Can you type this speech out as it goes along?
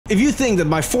If you think that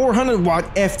my 400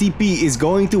 watt FTP is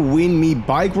going to win me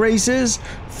bike races,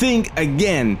 think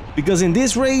again, because in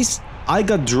this race I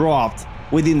got dropped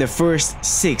within the first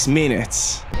 6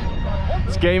 minutes.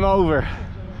 It's game over.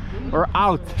 We're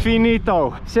out.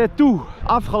 Finito. C'est tout.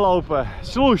 Afgelopen.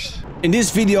 Swoosh. In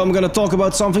this video I'm gonna talk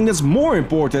about something that's more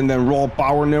important than raw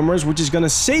power numbers, which is gonna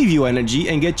save you energy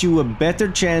and get you a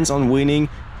better chance on winning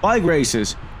bike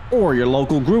races or your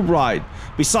local group ride.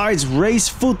 Besides race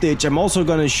footage, I'm also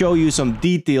gonna show you some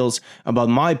details about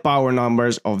my power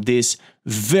numbers of this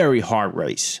very hard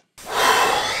race.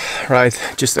 Right,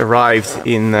 just arrived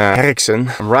in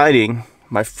Herxen. I'm riding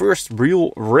my first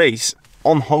real race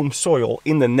on home soil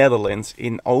in the Netherlands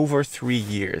in over 3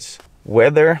 years.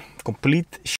 Weather,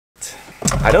 complete shit.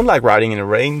 I don't like riding in the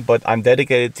rain, but I'm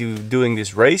dedicated to doing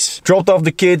this race. Dropped off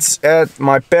the kids at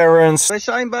my parents'. We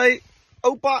zijn bij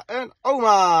opa en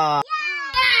oma.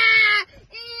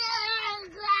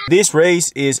 This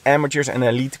race is amateurs and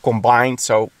elite combined,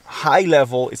 so high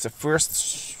level. It's the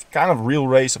first kind of real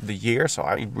race of the year, so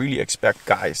I really expect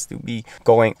guys to be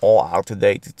going all out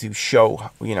today to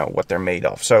show, you know, what they're made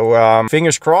of. So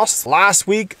fingers crossed. Last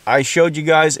week I showed you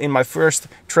guys in my first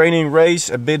training race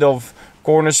a bit of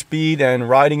corner speed and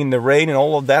riding in the rain and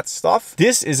all of that stuff.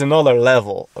 This is another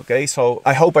level, okay? So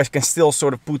I hope I can still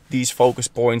sort of put these focus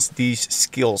points, these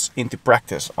skills into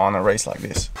practice on a race like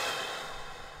this.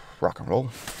 Rock and roll.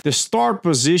 The start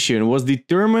position was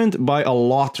determined by a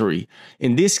lottery.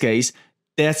 In this case,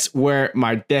 that's where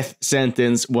my death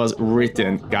sentence was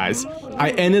written, guys.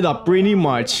 I ended up pretty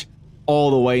much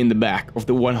all the way in the back of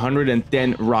the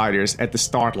 110 riders at the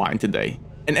start line today.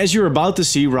 And as you're about to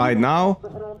see right now,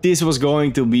 this was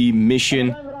going to be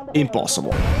mission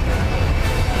impossible.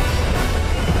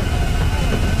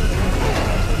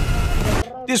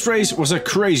 This race was a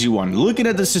crazy one. Looking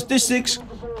at the statistics,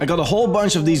 I got a whole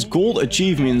bunch of these gold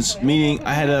achievements, meaning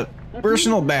I had a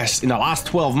personal best in the last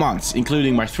 12 months,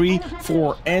 including my 3,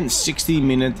 4 and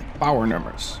 60-minute power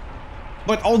numbers.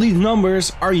 But all these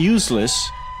numbers are useless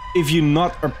if you're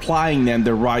not applying them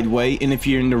the right way and if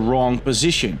you're in the wrong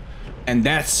position. And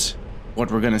that's what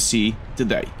we're gonna see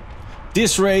today.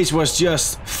 This race was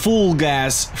just full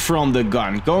gas from the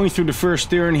gun. Going through the first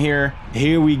turn here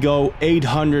we go,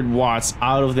 800 watts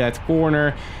out of that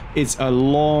corner. It's a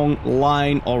long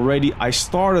line already. I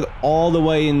started all the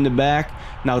way in the back.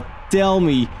 Now tell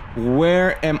me,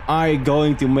 where am I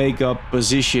going to make up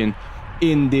position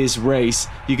in this race?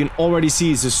 You can already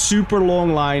see it's a super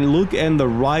long line. Look at the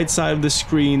right side of the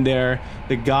screen there.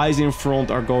 The guys in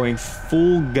front are going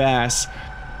full gas.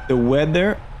 The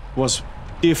weather was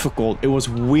difficult. It was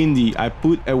windy. I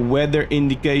put a weather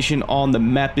indication on the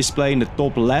map display in the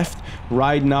top left.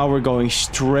 Right now we're going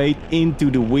straight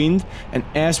into the wind, and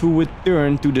as we would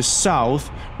turn to the south,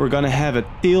 we're gonna have a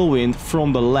tailwind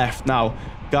from the left. Now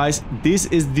guys, this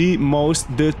is the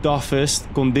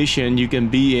toughest condition you can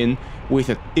be in with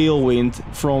a tailwind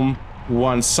from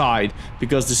one side,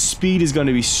 because the speed is going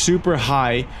to be super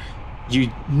high. You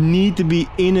need to be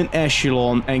in an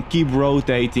echelon and keep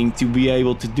rotating to be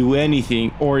able to do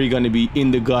anything, or you're going to be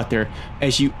in the gutter,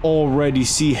 as you already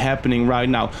see happening right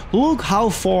now. Look how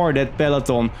far that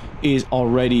peloton is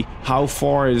already, how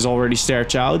far it is already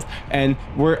stretched out, and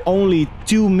we're only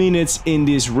 2 minutes in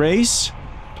this race.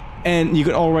 And you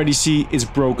can already see it's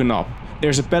broken up.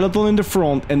 There's a peloton in the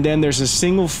front, and then there's a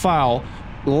single file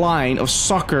line of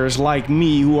suckers like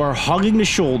me who are hugging the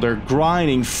shoulder,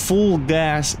 grinding full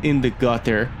gas in the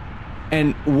gutter.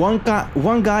 And one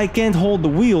guy can't hold the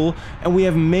wheel, and we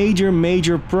have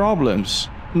major problems.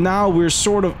 Now we're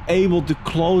sort of able to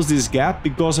close this gap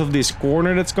because of this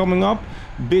corner that's coming up.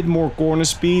 A bit more corner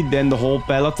speed than the whole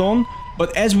peloton.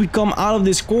 But as we come out of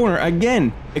this corner,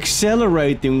 again,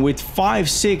 accelerating with 5,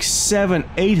 6, 7,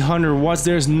 800 watts,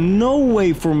 there's no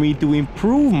way for me to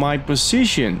improve my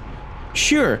position.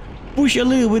 Sure, push a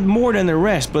little bit more than the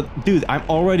rest, but dude, I'm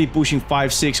already pushing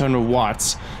 500, 600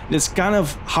 watts. That's kind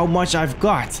of how much I've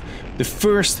got. The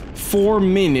first 4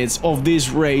 minutes of this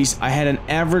race, I had an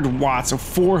average watts of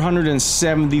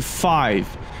 475.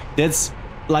 That's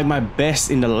like my best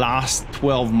in the last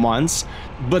 12 months.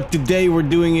 But today we're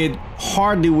doing it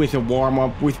hardly with a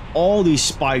warm-up, with all these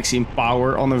spikes in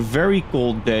power on a very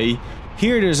cold day.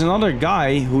 Here there's another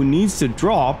guy who needs to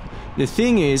drop. The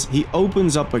thing is, he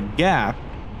opens up a gap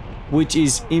which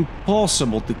is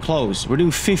impossible to close. We're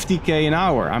doing 50k an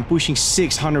hour. I'm pushing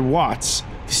 600 watts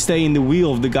to stay in the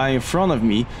wheel of the guy in front of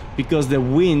me because the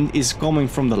wind is coming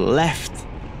from the left.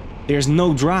 There's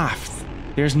no draft.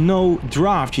 There's no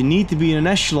draft. You need to be in an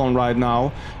echelon right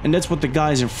now, and that's what the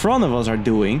guys in front of us are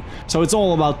doing. So it's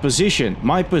all about position.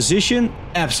 My position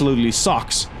absolutely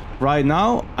sucks. Right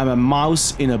now, I'm a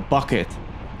mouse in a bucket.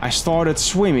 I started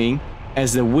swimming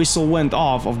as the whistle went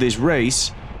off of this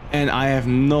race, and I have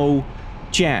no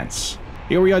chance.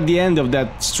 Here we are at the end of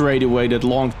that straightaway, that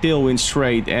long tailwind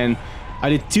straight, and I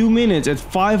did 2 minutes at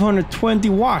 520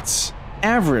 watts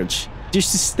average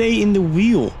just to stay in the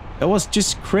wheel. That was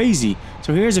just crazy.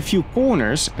 So here's a few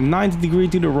corners, a 90 degree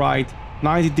to the right,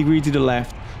 90 degree to the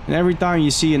left, and every time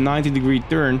you see a 90 degree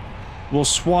turn, we'll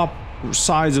swap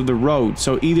sides of the road.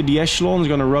 So either the echelon is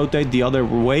going to rotate the other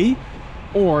way,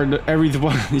 or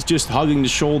everyone is just hugging the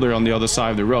shoulder on the other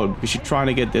side of the road, because you're trying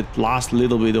to get that last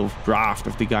little bit of draft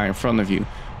of the guy in front of you.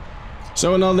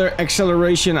 So another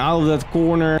acceleration out of that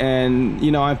corner, and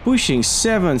you know, I'm pushing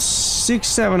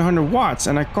 700 watts,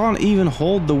 and I can't even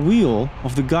hold the wheel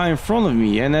of the guy in front of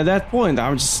me. And at that point,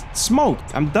 I'm just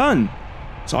smoked. I'm done.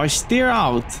 So I steer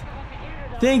out.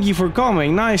 Thank you for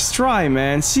coming. Nice try,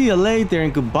 man. See you later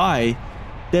and goodbye.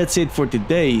 That's it for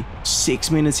today. 6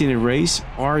 minutes in a race?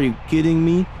 Are you kidding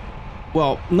me?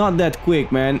 Well, not that quick,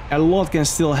 man. A lot can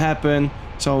still happen.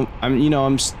 So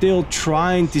I'm still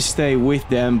trying to stay with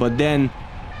them, but then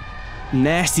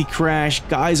nasty crash,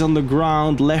 guys on the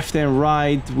ground, left and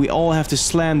right. We all have to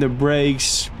slam the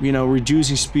brakes, you know,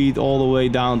 reducing speed all the way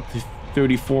down to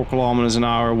 34 kilometers an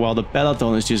hour, while the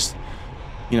peloton is just,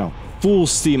 you know, full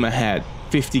steam ahead,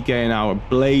 50k an hour,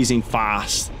 blazing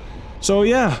fast. So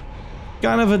yeah,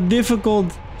 kind of a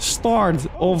difficult start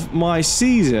of my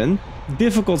season,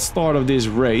 difficult start of this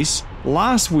race.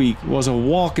 Last week was a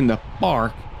walk in the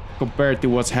park compared to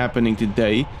what's happening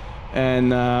today. And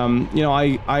you know,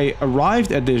 I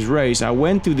arrived at this race, I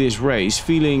went to this race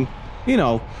feeling, you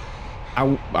know,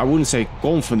 I wouldn't say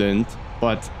confident,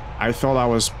 but I thought I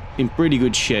was in pretty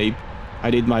good shape.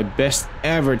 I did my best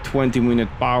ever 20-minute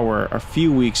power a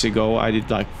few weeks ago. I did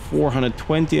like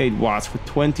 428 watts for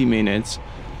 20 minutes.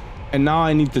 And now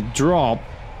I need to drop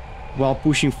while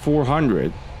pushing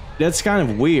 400. That's kind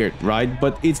of weird, right?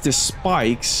 But it's the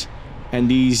spikes and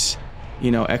these, you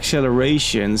know,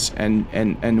 accelerations and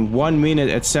 1 minute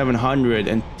at 700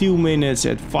 and 2 minutes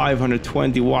at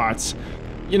 520 watts.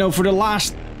 You know, for the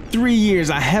last 3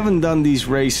 years, I haven't done these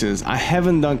races. I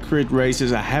haven't done crit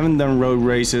races. I haven't done road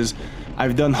races.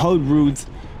 I've done haute route,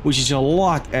 which is a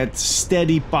lot at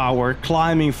steady power,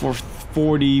 climbing for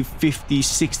 40, 50,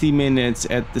 60 minutes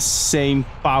at the same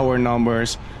power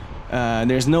numbers.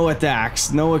 There's no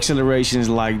attacks, no accelerations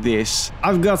like this.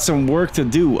 I've got some work to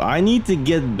do. I need to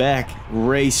get back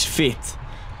race fit.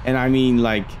 And I mean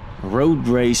like road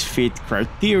race fit,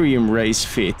 criterium race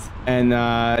fit. And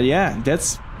yeah,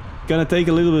 that's gonna take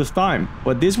a little bit of time.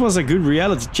 But this was a good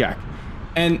reality check.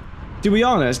 And to be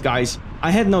honest, guys, I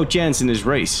had no chance in this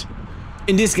race.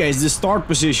 In this case, the start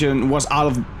position was out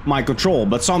of my control.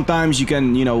 But sometimes you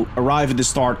can, you know, arrive at the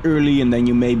start early and then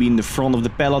you may be in the front of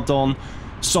the peloton.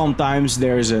 Sometimes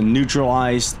there's a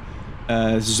neutralized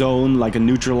zone, like a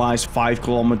neutralized 5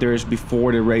 kilometers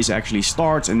before the race actually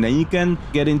starts, and then you can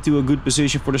get into a good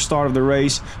position for the start of the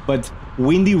race. But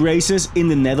windy races in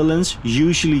the Netherlands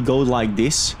usually go like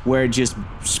this, where it just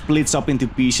splits up into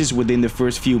pieces within the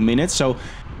first few minutes. So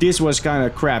this was kind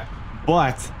of crap.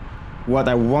 But what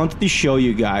I wanted to show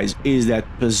you guys is that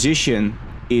position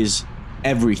is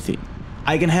everything.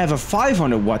 I can have a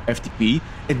 500 watt FTP,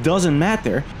 it doesn't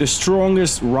matter. The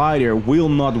strongest rider will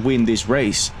not win this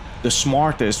race. The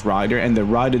smartest rider and the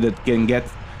rider that can get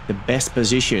the best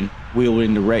position will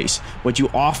win the race. What you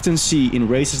often see in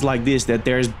races like this, that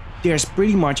there's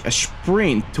pretty much a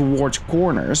sprint towards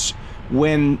corners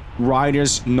when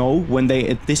riders know, when they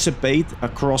anticipate a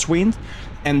crosswind,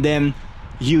 and then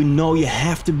you know you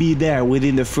have to be there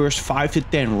within the first 5 to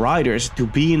 10 riders to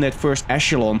be in that first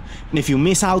echelon. And if you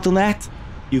miss out on that,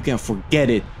 you can forget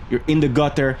it. You're in the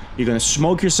gutter, you're gonna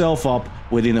smoke yourself up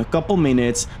within a couple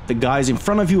minutes. The guys in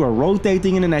front of you are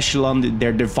rotating in an echelon,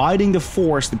 they're dividing the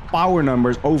force, the power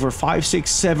numbers over 5,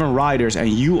 6, 7 riders, and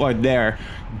you are there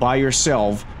by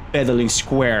yourself, pedaling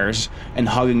squares and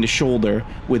hugging the shoulder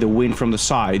with a wind from the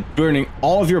side, burning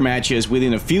all of your matches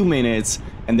within a few minutes,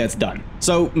 and that's done.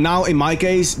 So now in my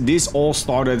case, this all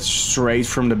started straight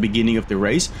from the beginning of the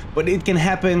race, but it can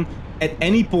happen at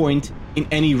any point in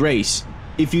any race.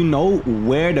 If you know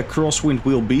where the crosswind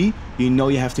will be, you know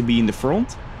you have to be in the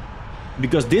front,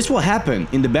 because this will happen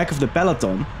in the back of the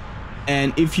peloton.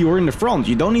 And if you're in the front,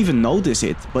 you don't even notice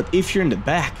it. But if you're in the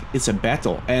back, it's a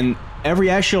battle. And every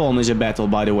echelon is a battle,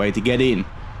 by the way, to get in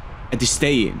and to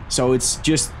stay in. So it's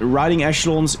just, riding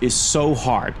echelons is so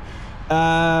hard.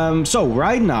 So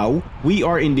right now we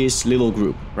are in this little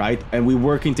group, right? And we're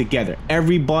working together.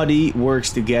 Everybody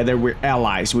works together. We're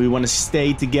allies. We want to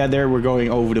stay together. We're going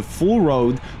over the full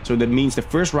road. So that means the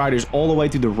first rider is all the way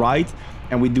to the right,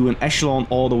 and we do an echelon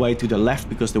all the way to the left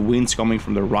because the wind's coming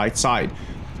from the right side.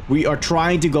 we are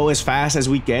trying to go as fast as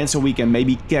we can so we can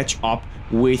maybe catch up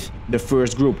with the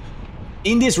first group.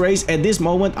 In this race, at this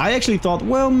moment, I actually thought,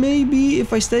 well, maybe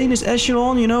if I stay in this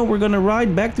echelon, you know, we're gonna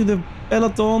ride back to the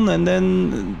peloton and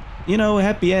then, you know,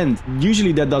 happy end.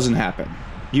 Usually that doesn't happen.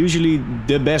 Usually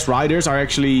the best riders are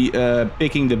actually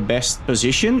picking the best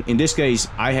position. In this case,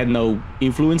 I had no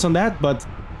influence on that, but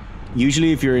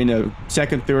usually if you're in a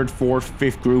second, third, fourth,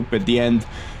 fifth group, at the end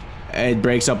it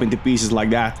breaks up into pieces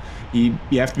like that. You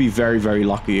have to be very, very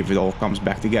lucky if it all comes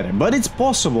back together. But it's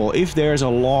possible. If there's a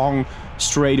long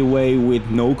straightaway with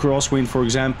no crosswind, for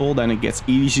example, then it gets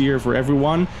easier for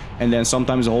everyone, and then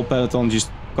sometimes the whole peloton just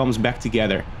comes back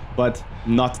together. But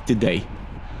not today.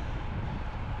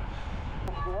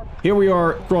 Here we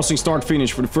are crossing start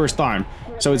finish for the first time.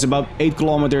 So it's about 8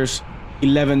 kilometers,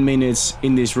 11 minutes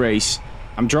in this race.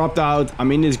 I'm dropped out,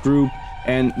 I'm in this group,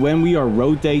 and when we are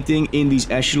rotating in these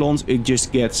echelons, it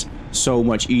just gets so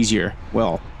much easier.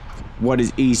 Well, what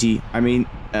is easy? I mean,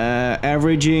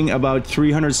 averaging about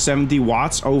 370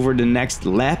 watts over the next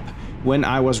lap when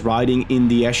I was riding in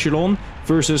the echelon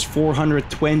versus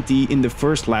 420 in the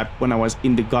first lap when I was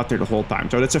in the gutter the whole time.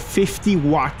 So that's a 50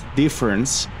 watt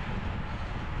difference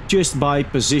just by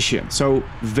position. So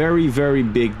very, very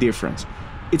big difference.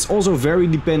 It's also very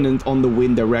dependent on the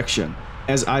wind direction.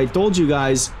 As I told you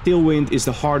guys, tailwind is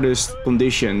the hardest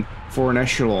condition for an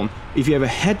echelon. If you have a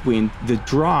headwind, the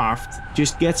draft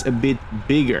just gets a bit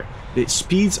bigger. The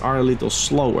speeds are a little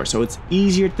slower, so it's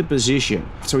easier to position.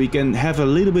 So you can have a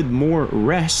little bit more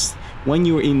rest when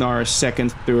you're in our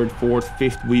second, third, fourth,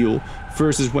 fifth wheel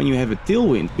versus when you have a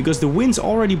tailwind, because the wind's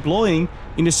already blowing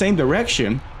in the same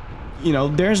direction. You know,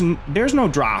 there's no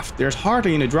draft. There's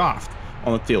hardly any draft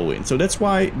on a tailwind. So that's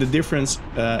why the difference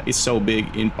is so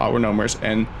big in power numbers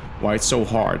and why it's so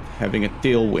hard having a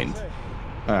tailwind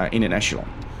in an echelon.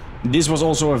 This was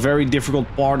also a very difficult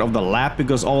part of the lap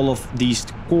because all of these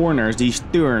corners, these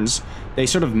turns, they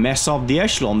sort of mess up the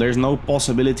echelon. There's no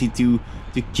possibility to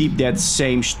keep that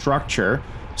same structure.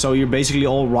 So you're basically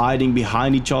all riding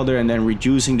behind each other and then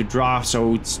reducing the draft.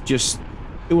 So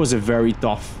it was a very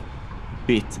tough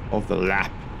bit of the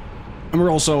lap. And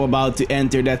we're also about to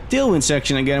enter that tailwind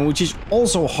section again, which is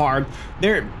also hard.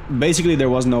 There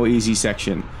was no easy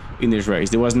section in this race.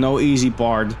 There was no easy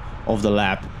part of the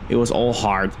lap. It was all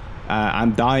hard.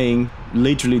 I'm dying,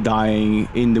 literally dying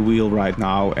in the wheel right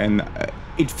now, and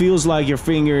it feels like your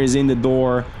finger is in the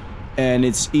door, and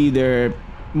it's either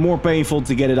more painful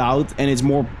to get it out and it's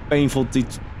more painful to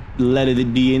let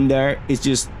it be in there. It's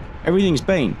just, everything's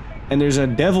pain. And there's a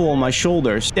devil on my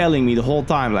shoulders telling me the whole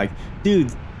time, like,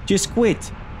 dude, just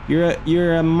quit.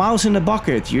 You're a mouse in a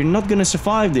bucket. You're not gonna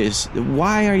survive this.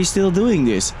 Why are you still doing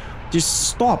this? Just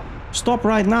stop. Stop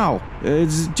right now.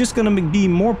 It's just gonna be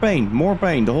more pain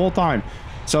the whole time.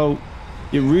 So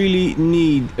you really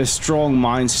need a strong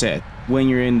mindset when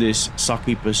you're in this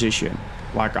sucky position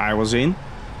like I was in,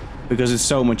 because it's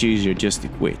so much easier just to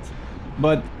quit.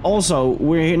 But also,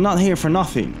 we're not here for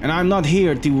nothing, and I'm not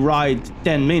here to ride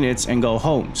 10 minutes and go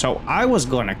home. So I was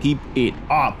gonna keep it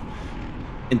up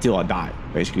until I die,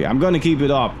 basically. I'm gonna keep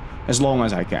it up as long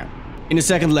as I can. In the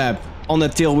second lap, on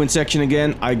that tailwind section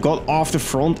again, I got off the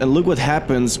front, and look what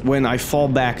happens when I fall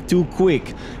back too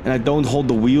quick and I don't hold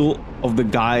the wheel of the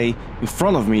guy in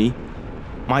front of me.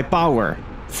 My power,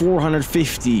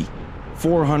 450,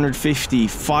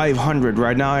 500.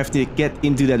 Right now I have to get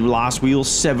into that last wheel,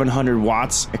 700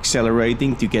 watts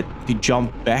accelerating to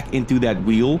jump back into that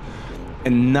wheel.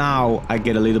 And now I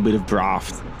get a little bit of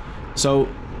draft. So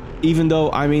even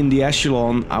though I'm in the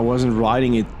echelon, I wasn't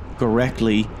riding it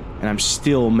correctly, and I'm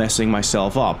still messing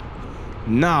myself up.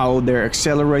 Now they're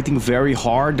accelerating very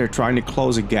hard. They're trying to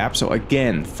close a gap. So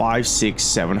again, 500, 600,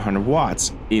 700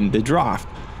 watts in the draft.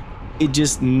 It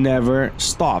just never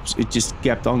stops. It just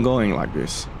kept on going like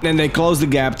this. Then they close the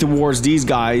gap towards these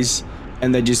guys,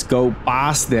 and they just go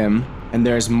past them, and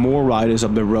there's more riders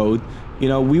up the road. You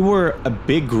know, we were a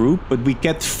big group, but we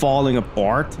kept falling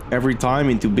apart every time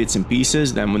into bits and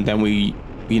pieces. Then we,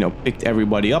 you know, picked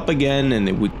everybody up again, and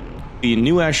it would be a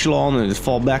new echelon and it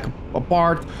fall back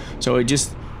apart. So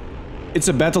it's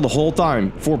a battle the whole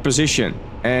time for position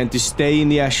and to stay in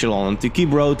the echelon and to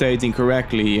keep rotating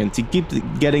correctly and to keep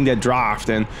getting that draft.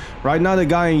 And right now the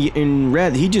guy in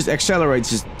red, he just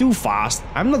accelerates just too fast.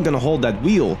 I'm not gonna hold that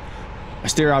wheel. I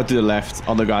steer out to the left,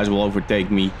 other guys will overtake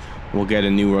me, we'll get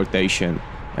a new rotation,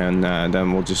 and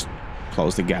then we'll just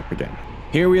close the gap again.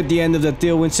 Here we're at the end of the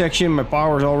tailwind section. My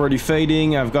power is already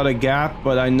fading. I've got a gap,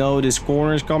 but I know this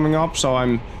corner is coming up, so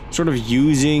I'm sort of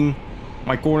using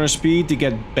my corner speed to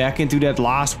get back into that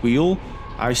last wheel.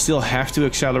 I still have to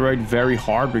accelerate very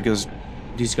hard because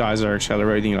these guys are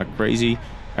accelerating like crazy.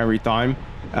 every time.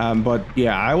 But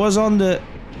yeah, I was on the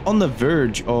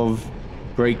verge of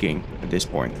breaking at this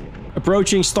point.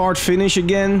 Approaching start finish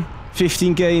again,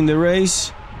 15k in the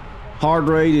race. Heart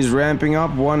rate is ramping up,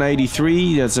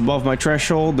 183, that's above my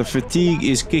threshold. The fatigue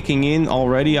is kicking in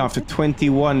already after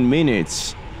 21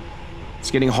 minutes.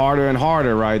 It's getting harder and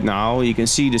harder right now. You can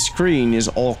see the screen is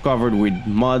all covered with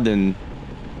mud and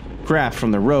crap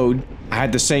from the road. I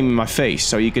had the same in my face,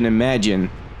 so you can imagine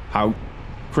how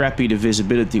crappy the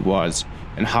visibility was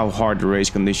and how hard the race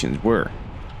conditions were.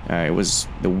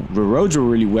 The roads were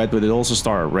really wet, but it also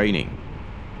started raining.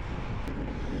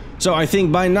 So I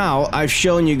think by now I've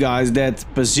shown you guys that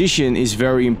position is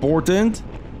very important,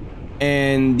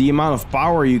 and the amount of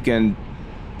power you can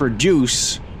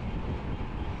produce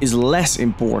is less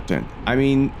important. I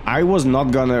mean, I was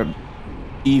not gonna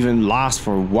even last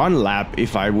for one lap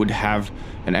if I would have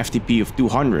an FTP of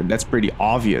 200. That's pretty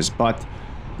obvious, but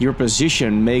your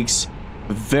position makes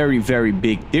a very, very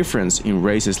big difference in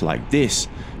races like this.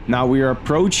 Now we are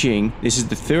approaching, this is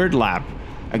the third lap,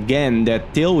 again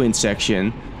that tailwind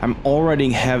section. I'm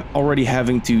already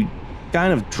having to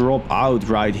kind of drop out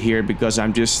right here because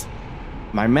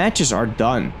my matches are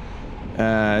done.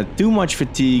 Too much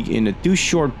fatigue in a too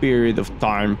short period of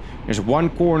time. There's one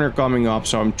corner coming up,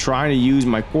 so I'm trying to use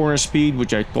my corner speed,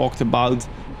 which I talked about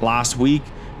last week,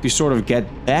 to sort of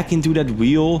get back into that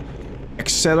wheel,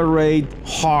 accelerate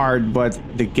hard, but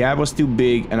the gap was too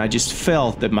big and I just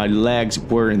felt that my legs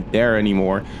weren't there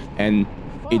anymore. And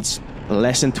it's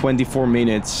less than 24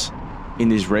 minutes in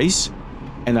this race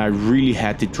and I really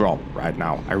had to drop right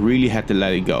now. I really had to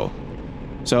let it go.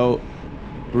 So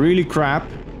really crap.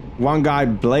 One guy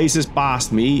blazes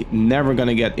past me, never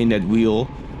gonna get in that wheel,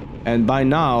 and by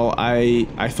now I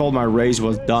thought my race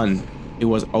was done. It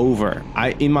was over.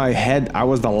 In my head I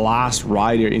was the last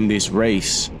rider in this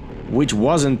race, which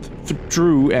wasn't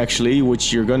true actually,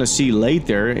 which you're gonna see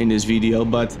later in this video.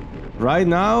 But right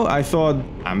now I thought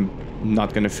I'm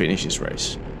not gonna finish this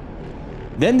race.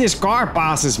 Then this car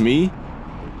passes me.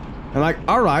 I'm like,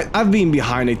 all right, I've been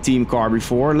behind a team car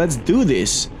before, let's do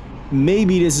this.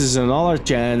 Maybe this is another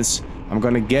chance. I'm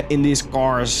gonna get in this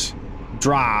car's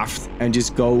draft and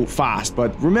just go fast.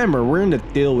 But remember, we're in the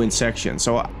tailwind section,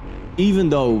 so even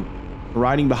though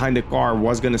riding behind the car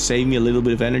was gonna save me a little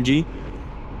bit of energy,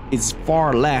 it's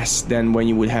far less than when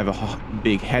you would have a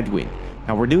big headwind.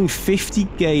 Now we're doing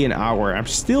 50k an hour. I'm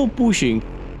still pushing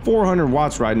 400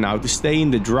 watts right now to stay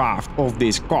in the draft of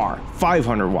this car.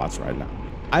 500 watts right now.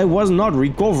 I was not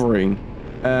recovering.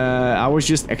 I was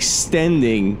just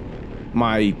extending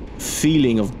my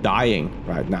feeling of dying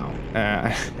right now.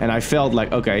 And I felt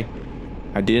like, okay,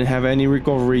 I didn't have any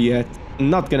recovery yet.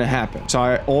 Not gonna happen. So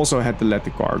I also had to let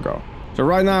the car go. So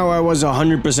right now I was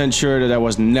 100% sure that I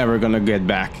was never gonna get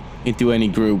back into any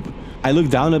group. I look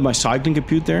down at my cycling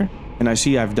computer and I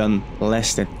see I've done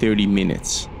less than 30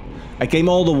 minutes. I came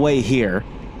all the way here.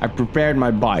 I prepared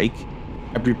my bike.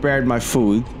 I prepared my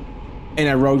food. And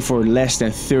I rode for less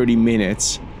than 30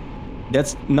 minutes.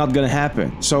 That's not gonna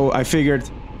happen. So I figured,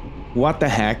 what the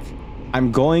heck?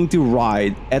 I'm going to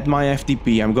ride at my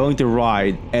FTP. I'm going to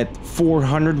ride at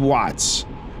 400 watts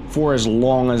for as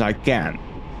long as I can.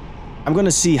 I'm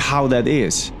gonna see how that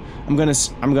is. I'm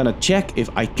gonna check if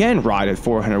I can ride at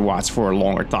 400 watts for a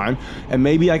longer time, and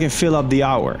maybe I can fill up the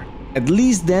hour. At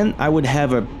least then I would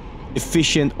have a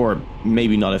efficient, or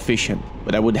maybe not efficient,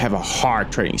 but I would have a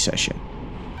hard training session.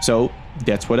 So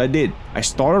that's what I did. I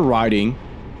started riding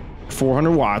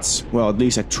 400 watts. Well, at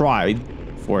least I tried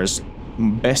for as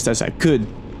best as I could,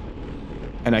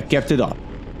 and I kept it up.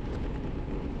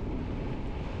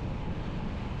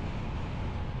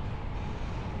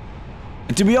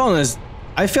 And to be honest,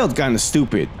 I felt kind of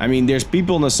stupid. I mean, there's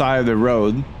people on the side of the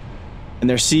road and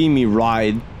they're seeing me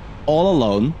ride all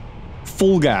alone,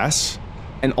 full gas,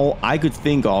 and all I could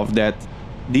think of that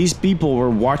these people were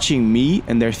watching me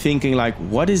and they're thinking like,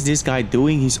 what is this guy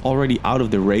doing? He's already out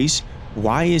of the race.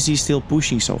 Why is he still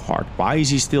pushing so hard? Why is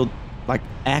he still like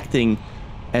acting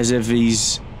as if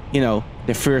he's, you know,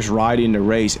 the first rider in the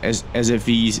race, as if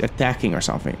he's attacking or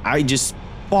something? I just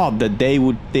thought that they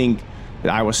would think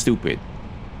that I was stupid.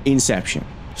 Inception.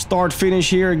 Start finish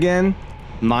here again.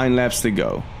 9 laps to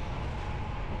go.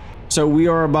 So we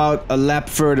are about a lap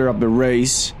further up the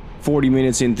race, 40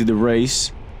 minutes into the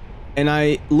race, and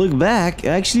I look back, I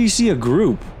actually see a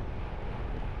group.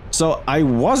 So I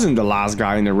wasn't the last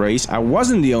guy in the race. I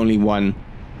wasn't the only one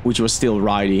which was still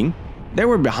riding. They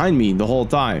were behind me the whole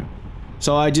time.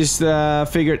 So I just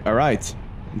figured, all right,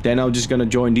 then I'm just gonna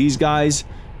join these guys.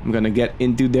 I'm gonna get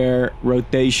into their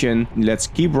rotation. Let's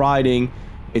keep riding.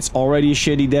 It's already a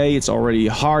shitty day. It's already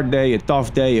a hard day, a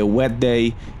tough day, a wet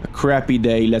day, a crappy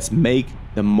day. Let's make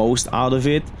the most out of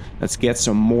it. Let's get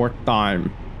some more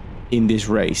time in this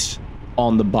race,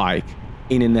 on the bike,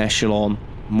 in an echelon,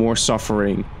 more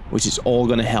suffering, which is all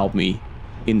gonna help me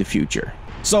in the future.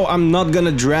 So I'm not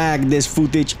gonna drag this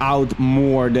footage out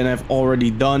more than I've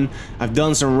already done. I've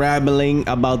done some rambling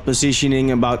about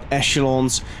positioning, about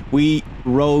echelons. We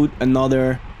rode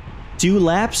another 2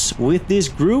 laps with this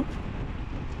group,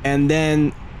 and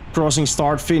then crossing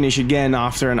start finish again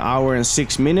after an hour and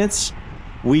 6 minutes,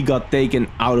 we got taken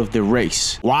out of the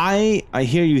race. Why? I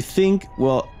hear you think,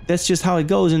 well, that's just how it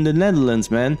goes in the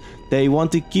Netherlands, man. They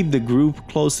want to keep the group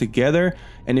close together,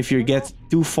 and if you get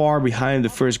too far behind the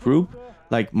first group,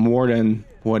 like more than,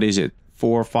 what is it,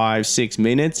 4, 5, 6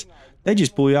 minutes, they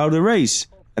just pull you out of the race.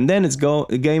 And then it's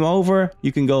game over,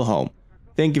 you can go home.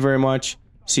 Thank you very much,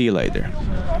 see you later.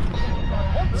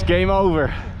 It's game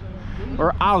over.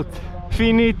 We're out.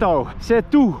 Finito. C'est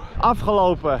tout.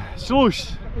 Afgelopen.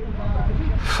 Sloes.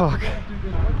 Fuck.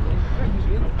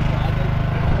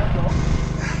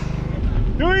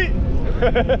 Doei!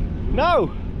 Nou,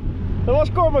 dat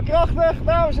was kort maar krachtig,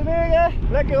 dames en heren.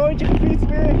 Lekker rondje gefietst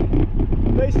weer.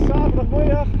 Deze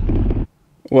zaterdagmiddag.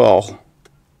 Well,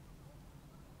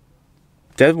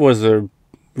 that was a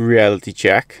reality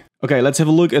check. Okay, let's have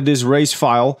a look at this race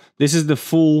file. This is the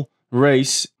full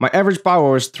race. My average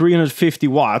power was 350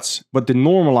 watts, but the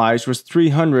normalized was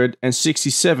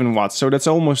 367 watts. So that's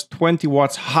almost 20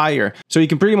 watts higher. So you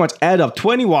can pretty much add up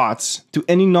 20 watts to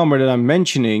any number that I'm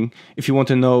mentioning if you want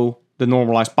to know the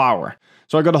normalized power.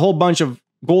 So I got a whole bunch of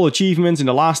goal achievements in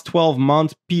the last 12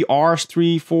 months, PRs,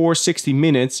 3, 4, 60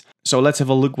 minutes. So let's have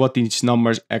a look what these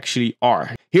numbers actually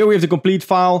are. Here we have the complete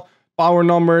file. Power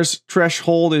numbers,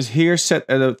 threshold is here set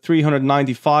at a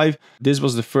 395. This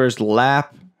was the first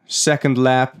lap, second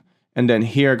lap, and then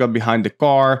here I got behind the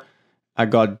car. I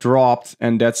got dropped,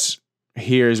 and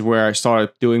here's where I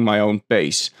started doing my own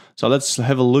pace. So let's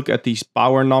have a look at these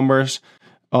power numbers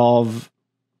of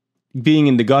being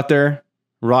in the gutter,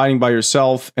 riding by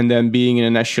yourself, and then being in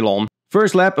an echelon.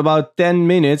 First lap, about 10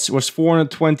 minutes, was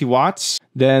 420 watts.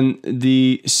 Then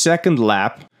the second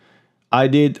lap, I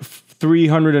did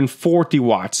 340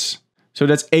 watts. So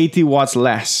that's 80 watts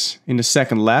less in the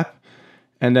second lap.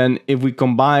 And then if we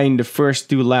combine the first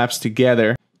 2 laps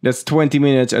together, that's 20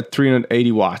 minutes at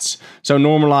 380 watts. So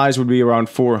normalized would be around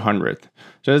 400.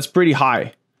 So that's pretty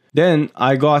high. Then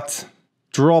I got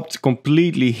dropped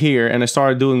completely here and I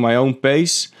started doing my own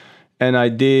pace. And I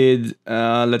did,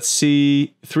 let's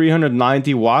see,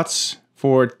 390 watts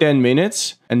for 10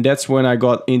 minutes. And that's when I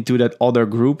got into that other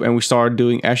group and we started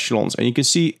doing echelons. And you can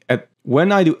see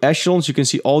when I do echelons, you can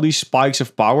see all these spikes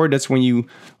of power. That's when you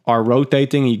are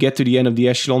rotating and you get to the end of the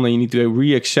echelon and you need to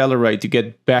re-accelerate to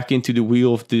get back into the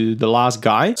wheel of the last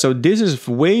guy. So this is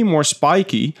way more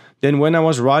spiky than when I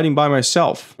was riding by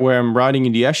myself. Where I'm riding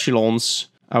in the echelons,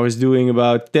 I was doing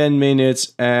about 10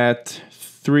 minutes at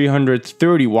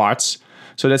 330 watts.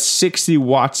 So that's 60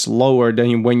 watts lower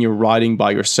than when you're riding by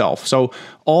yourself. So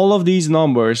all of these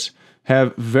numbers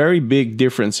have very big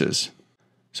differences.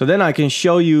 So then I can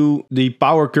show you the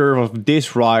power curve of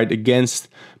this ride against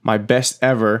my best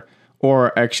ever.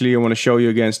 Or actually I want to show you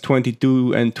against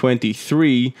 22 and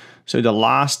 23. So the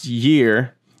last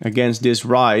year against this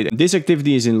ride. This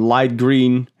activity is in light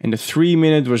green and the 3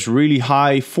 minute was really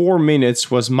high. 4 minutes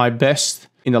was my best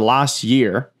in the last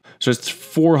year. So it's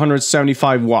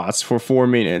 475 watts for 4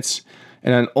 minutes.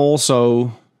 And then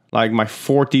also like my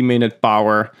 40-minute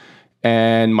power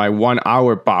and my 1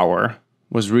 hour power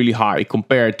was really high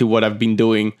compared to what I've been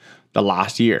doing the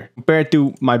last year. Compared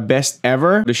to my best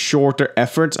ever, the shorter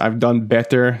efforts, I've done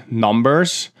better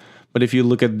numbers. But if you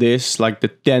look at this, like the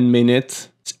 10 minute,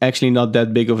 it's actually not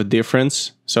that big of a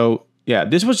difference. So yeah,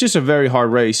 this was just a very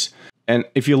hard race. And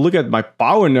if you look at my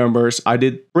power numbers, I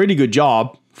did pretty good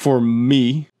job for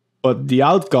me. But the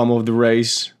outcome of the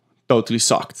race totally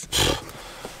sucked.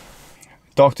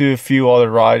 Talked to a few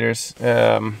other riders.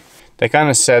 They kind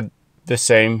of said the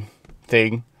same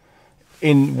thing.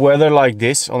 In weather like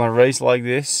this, on a race like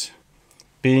this,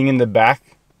 being in the back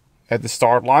at the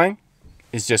start line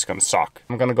is just gonna suck.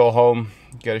 I'm gonna go home,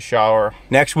 get a shower.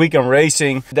 Next week I'm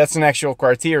racing. That's an actual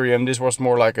criterium. This was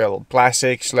more like a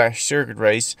classic / circuit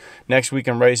race. Next week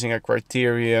I'm racing a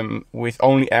criterium with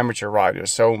only amateur riders.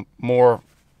 So more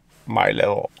my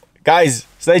level. Guys,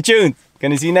 stay tuned.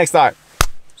 Gonna see you next time.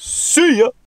 See ya.